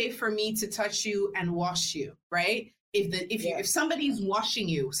okay for me to touch you and wash you, right? If somebody's washing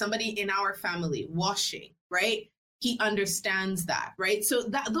you, somebody in our family washing, right? He understands that, right? So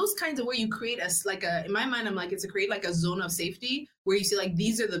those kinds of where you create in my mind, I'm like, it's to create like a zone of safety where you see like,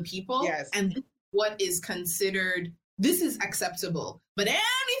 these are the people and this is what is considered, this is acceptable, but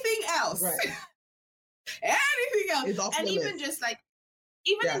anything else, anything else. And even just like,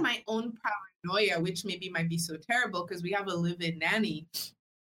 in my own paranoia, which maybe might be so terrible because we have a live-in nanny,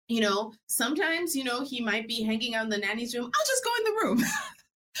 sometimes, he might be hanging out in the nanny's room. I'll just go in the room.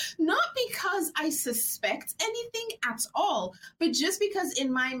 Not because I suspect anything at all, but just because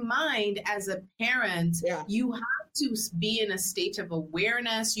in my mind as a parent, you have to be in a state of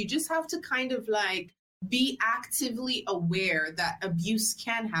awareness. You just have to kind of like be actively aware that abuse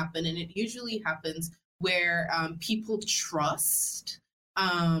can happen. And it usually happens where people trust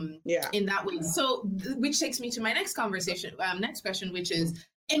in that way. So, which takes me to my next question, which is,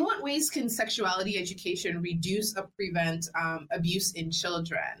 in what ways can sexuality education reduce or prevent abuse in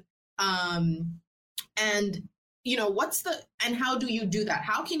children? And how do you do that?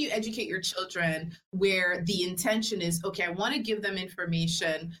 How can you educate your children where the intention is, okay, I want to give them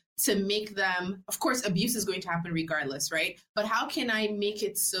information to make them, of course, abuse is going to happen regardless, right? But how can I make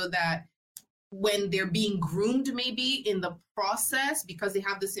it so that when they're being groomed, maybe in the process, because they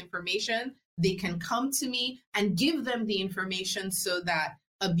have this information, they can come to me and give them the information so that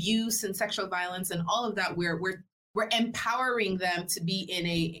abuse and sexual violence and all of that, we're empowering them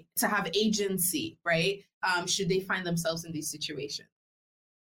to have agency, right? Should they find themselves in these situations?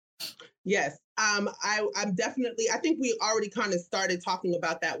 Yes, I'm definitely, I think we already kind of started talking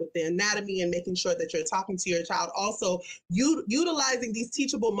about that with the anatomy and making sure that you're talking to your child. Also, utilizing these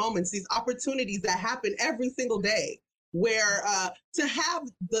teachable moments, these opportunities that happen every single day, where to have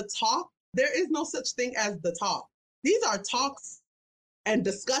the talk, there is no such thing as the talk. These are talks and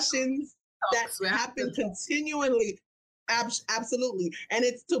discussions that happen continually. Absolutely. And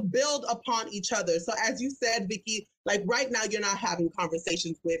it's to build upon each other. So as you said, Vicky, like right now, you're not having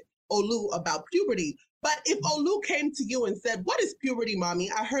conversations with Olu about puberty. But if Olu came to you and said, what is puberty, mommy?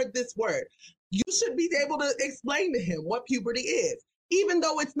 I heard this word. You should be able to explain to him what puberty is, even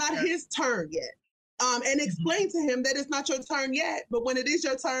though it's not his turn yet. And explain to him that it's not your turn yet. But when it is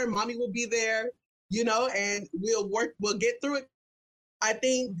your turn, mommy will be there, and we'll get through it. I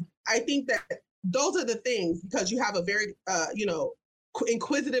think that those are the things, because you have a very,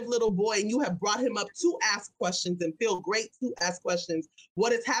 inquisitive little boy, and you have brought him up to ask questions and feel great to ask questions.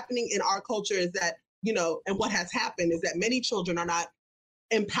 What is happening in our culture is that, and what has happened is that many children are not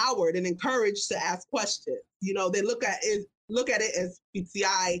empowered and encouraged to ask questions. They look at it as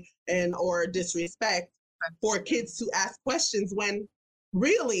PTI or disrespect for kids to ask questions, when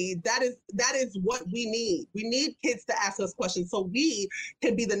really that is what we need. We need kids to ask us questions so we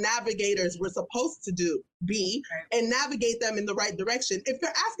can be the navigators we're supposed to be and navigate them in the right direction. If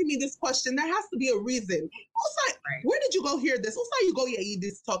you're asking me this question, there has to be a reason. Where did you go hear this? You go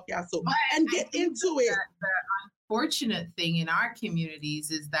this talk, so and get into it. The unfortunate thing in our communities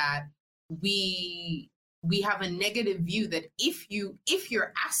is that we have a negative view that if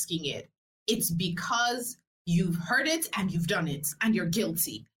you're asking it, it's because you've heard it and you've done it and you're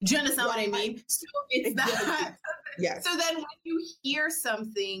guilty. Do you understand what I mean? So it's that. Yes. So then when you hear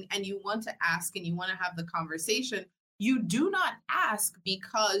something and you want to ask and you want to have the conversation, you do not ask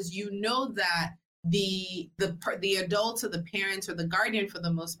because you know that the adult or the parent or the guardian, for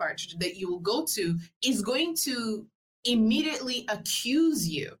the most part, that you will go to is going to immediately accuse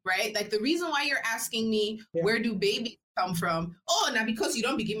you, right? Like, the reason why you're asking me, where do babies come from? Oh, now because you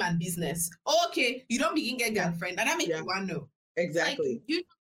don't begin my business. Oh, okay, you don't begin get girlfriend. And that makes you want to know. Exactly. Like,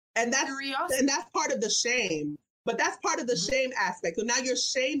 and that's part of the shame. But that's part of the shame aspect. So now you're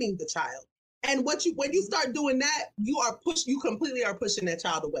shaming the child. And when you start doing that, you completely are pushing that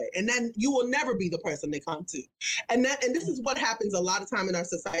child away. And then you will never be the person they come to. And this is what happens a lot of time in our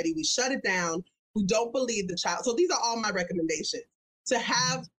society. We shut it down. We don't believe the child. So these are all my recommendations. To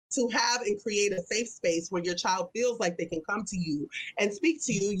have and create a safe space where your child feels like they can come to you and speak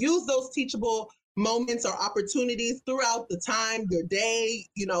to you. Use those teachable moments or opportunities throughout the time, your day,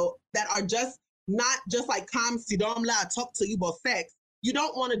 that are just not just like come, sit down, talk to you about sex. You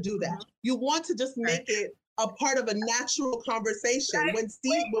don't want to do that. You want to just make it a part of a natural conversation. When we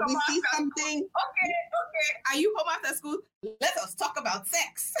see something. Okay. Are you home after school? Let us talk about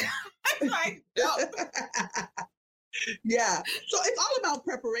sex. I'm like, no. Yeah. So it's all about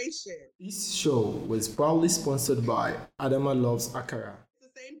preparation. This show was proudly sponsored by Adama Loves Akara.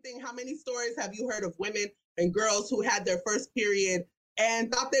 It's the same thing. How many stories have you heard of women and girls who had their first period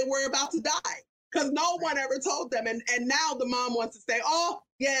and thought they were about to die? Because no one ever told them. And now the mom wants to say, oh,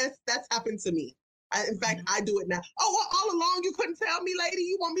 yes, that's happened to me. In fact, I do it now. Oh, well, all along you couldn't tell me, lady?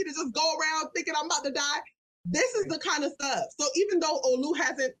 You want me to just go around thinking I'm about to die? This is the kind of stuff. So even though Olu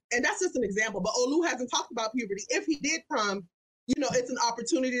hasn't, and that's just an example, but Olu hasn't talked about puberty. If he did come, it's an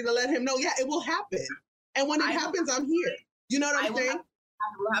opportunity to let him know, yeah, it will happen. And when it happens, I'm here. You know what I'm saying?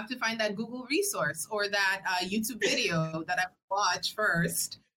 I will have to find that Google resource or that YouTube video that I watch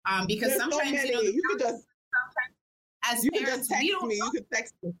first. Because there's sometimes, you could just, as you parents, can just text me. You can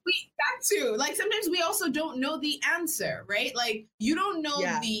text me. That too. Like, sometimes we also don't know the answer, right? Like, you don't know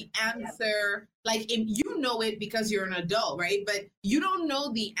the answer. Like, if you know it because you're an adult, right? But you don't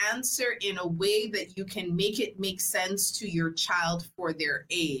know the answer in a way that you can make it make sense to your child for their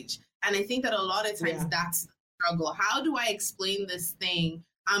age. And I think that a lot of times that's the struggle. How do I explain this thing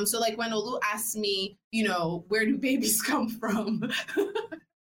So like when Olu asked me, where do babies come from?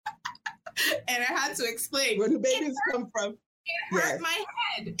 And I had to explain. Where do babies come from? It hurt my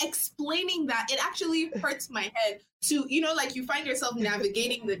head. Explaining that, it actually hurts my head to, like you find yourself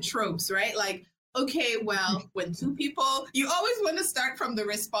navigating the tropes, right? Like, okay, well, when two people, you always want to start from the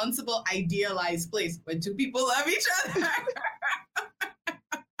responsible, idealized place. When two people love each other.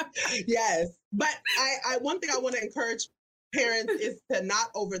 Yes. But one thing I want to encourage parents is to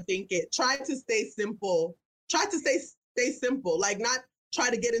not overthink it. Try to stay simple. Try to stay simple. Like, not try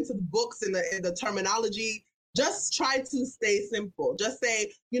to get into the books and the terminology. Just try to stay simple. Just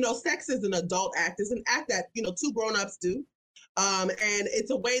say, sex is an adult act. It's an act that, two grown-ups do. And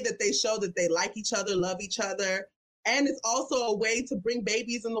it's a way that they show that they like each other, love each other. And it's also a way to bring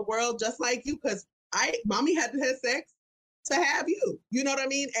babies in the world just like you, because mommy had to have sex to have you. You know what I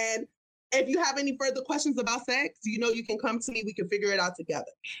mean? And if you have any further questions about sex, you can come to me. We can figure it out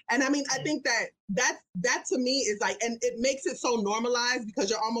together. And I mean, I think that to me is like, and it makes it so normalized because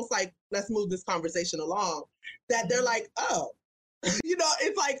you're almost like, let's move this conversation along, that they're like, oh,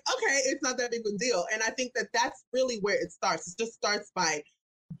 it's like, okay, it's not that big of a deal. And I think that that's really where it starts. It just starts by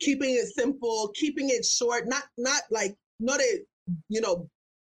keeping it simple, keeping it short, not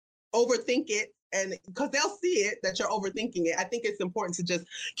overthink it. And because they'll see it, that you're overthinking it. I think it's important to just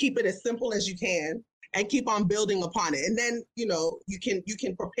keep it as simple as you can and keep on building upon it. And then, you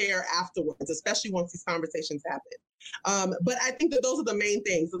can prepare afterwards, especially once these conversations happen. But I think that those are the main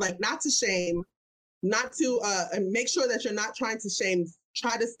things, like not to shame, not to and make sure that you're not trying to shame.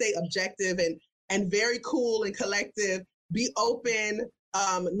 Try to stay objective and very cool and collective. Be open.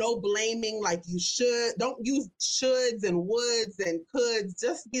 No blaming like you should. Don't use shoulds and woulds and coulds.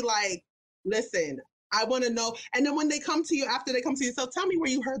 Just be like, listen, I want to know. And then when they come to you, after they come to you, so tell me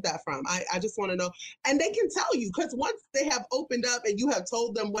where you heard that from. I just want to know. And they can tell you, because once they have opened up and you have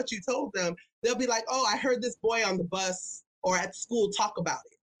told them what you told them, they'll be like, oh, I heard this boy on the bus or at school talk about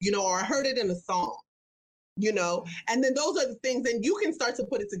it, or I heard it in a song, and then those are the things, and you can start to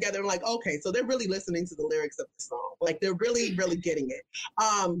put it together and like, okay, so they're really listening to the lyrics of the song. Like they're really, really getting it.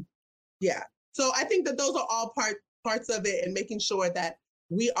 Yeah. So I think that those are all parts of it, and making sure that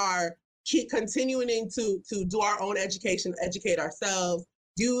we are keep continuing to do our own education, educate ourselves,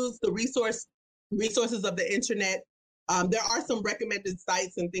 use the resources of the internet. There are some recommended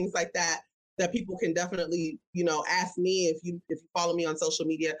sites and things like that people can definitely, ask me if you follow me on social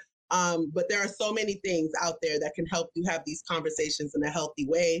media. But there are so many things out there that can help you have these conversations in a healthy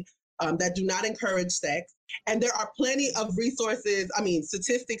way, that do not encourage sex. And there are plenty of resources,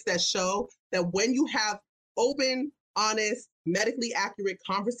 statistics that show that when you have open, honest, medically accurate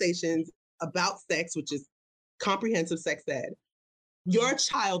conversations about sex, which is comprehensive sex ed, your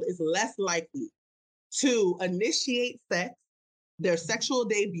child is less likely to initiate sex. Their sexual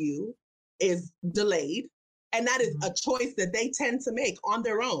debut is delayed. And that is a choice that they tend to make on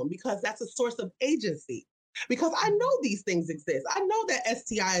their own, because that's a source of agency. Because I know these things exist. I know that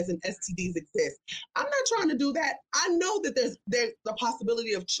STIs and STDs exist. I'm not trying to do that. I know that there's the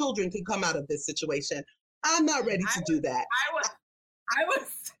possibility of children can come out of this situation. I'm not ready to do that.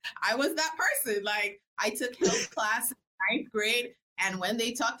 I was that person. Like, I took health class in 9th grade, and when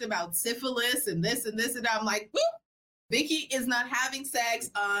they talked about syphilis and this and this and that, I'm like, whoop, Vicky is not having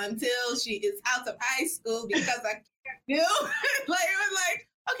sex until she is out of high school because I can't do. Like, it was like,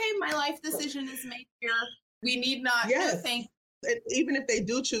 okay, my life decision is made here. We need not. Yes. No, thank And even if they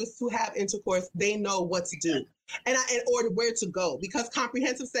do choose to have intercourse, they know what to do or where to go, because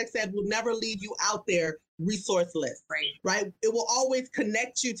comprehensive sex ed will never leave you out there resourceless. Right? It will always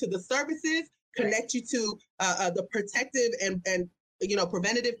connect you to the services, connect you to the protective and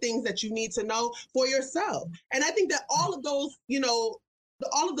preventative things that you need to know for yourself. And I think that all of those,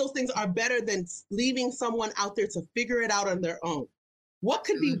 all of those things are better than leaving someone out there to figure it out on their own. What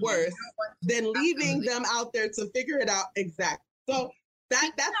could be worse than leaving them out there to figure it out? Exactly. So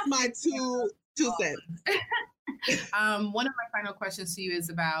that's my two cents. One of my final questions to you is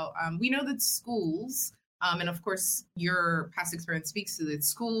about, we know that schools, and of course your past experience speaks to that,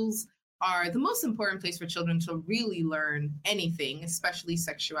 schools are the most important place for children to really learn anything, especially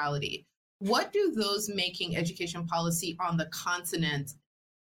sexuality. What do those making education policy on the continent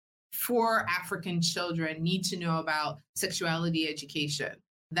for African children need to know about sexuality education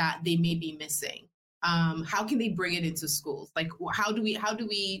that they may be missing? How can they bring it into schools? Like, how do we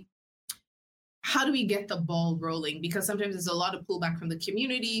get the ball rolling? Because sometimes there's a lot of pullback from the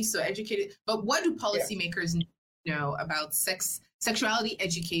community, so educated, but what do policymakers need to know about sexuality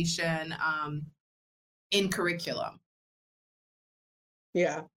education in curriculum?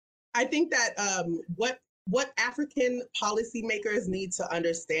 Yeah, I think that what what African policymakers need to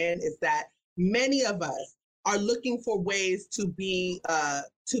understand is that many of us are looking for ways to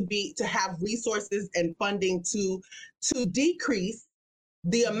have resources and funding to decrease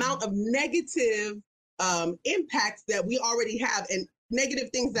the amount of negative impacts that we already have, and negative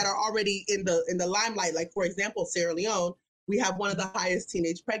things that are already in the limelight. Like, for example, Sierra Leone, we have one of the highest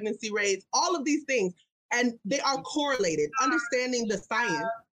teenage pregnancy rates, all of these things, and they are correlated. Understanding the science.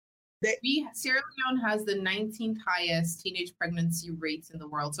 Sierra Leone has the 19th highest teenage pregnancy rates in the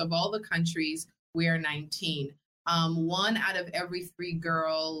world. So of all the countries, we are 19. 1 out of every 3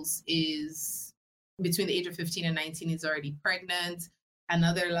 girls is between the age of 15 and 19 is already pregnant.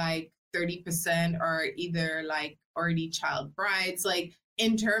 Another like 30% are either like already child brides. Like,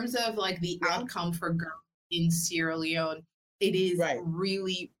 in terms of like the outcome for girls in Sierra Leone, it is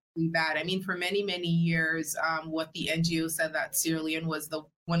really, really bad. I mean, for many, many years, what the NGO said that Sierra Leone was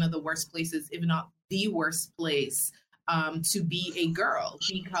one of the worst places, if not the worst place, to be a girl,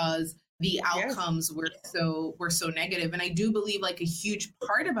 because the outcomes were so negative. And I do believe like a huge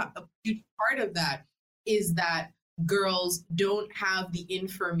part of that is that girls don't have the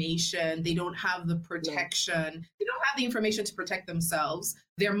information, they don't have the protection, they don't have the information to protect themselves.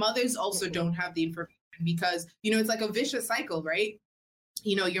 Their mothers also don't have the information, because, you know, it's like a vicious cycle, right?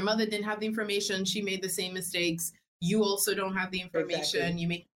 You know, your mother didn't have the information, she made the same mistakes. You also don't have the information, you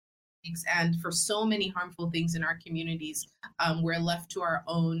make mistakes. And for so many harmful things in our communities, we're left to our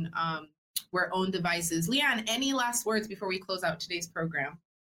own devices. Leanne, any last words before we close out today's program?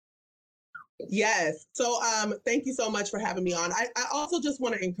 Yes. So thank you so much for having me on. I also just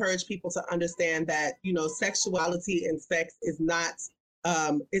want to encourage people to understand that, you know, sexuality and sex is not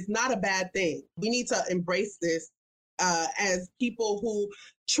a bad thing. We need to embrace this as people who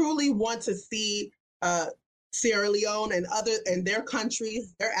truly want to see Sierra Leone and their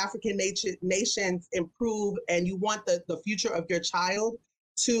countries, their African nations improve, and you want the future of your child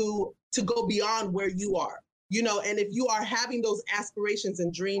to go beyond where you are. You know, and if you are having those aspirations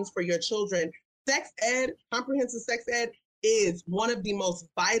and dreams for your children, sex ed, comprehensive sex ed, is one of the most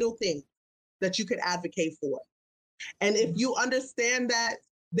vital things that you could advocate for. And if you understand that,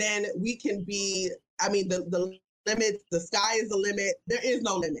 then we can be, I mean, the limit, the sky is the limit. There is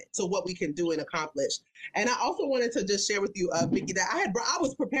no limit to what we can do and accomplish. And I also wanted to just share with you, Vicky, that I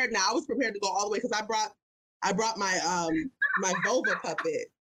was prepared now. I was prepared to go all the way, because I brought my my vulva puppet.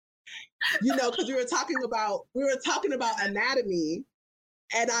 You know, because we were talking about anatomy,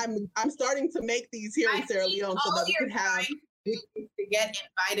 and I'm starting to make these here in Sierra Leone so that we can have to get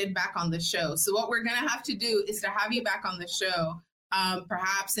invited back on the show. So what we're gonna have to do is to have you back on the show,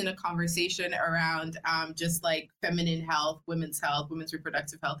 perhaps in a conversation around just like feminine health, women's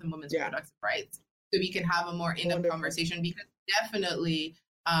reproductive health, and women's reproductive rights, so we can have a more in-depth conversation. Because definitely,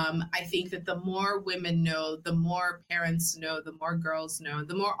 I think that the more women know, the more parents know, the more girls know,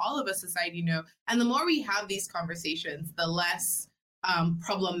 the more all of us society know, and the more we have these conversations, the less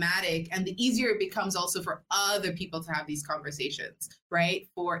problematic and the easier it becomes also for other people to have these conversations, right?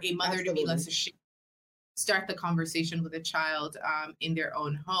 For a mother to be less ashamed, start the conversation with a child in their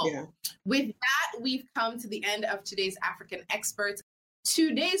own home. Yeah. With that, we've come to the end of today's African Experts.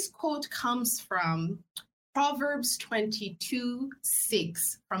 Today's quote comes from Proverbs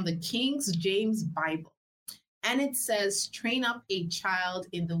 22:6 from the King James Bible. And it says, "Train up a child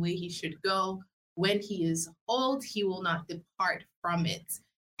in the way he should go. When he is old, he will not depart from it."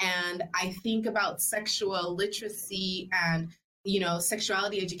 And I think about sexual literacy and, you know,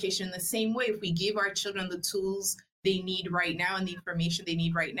 sexuality education in the same way. If we give our children the tools they need right now and the information they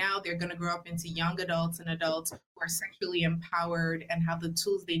need right now, they're going to grow up into young adults and adults who are sexually empowered and have the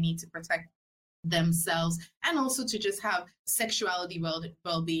tools they need to protect themselves, and also to just have sexuality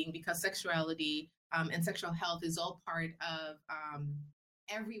well-being, because sexuality and sexual health is all part of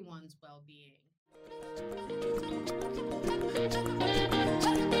everyone's well-being.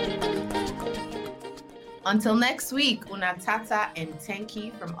 Until next week, Unatata and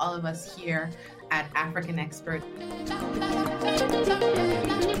Tenki from all of us here at African Expert.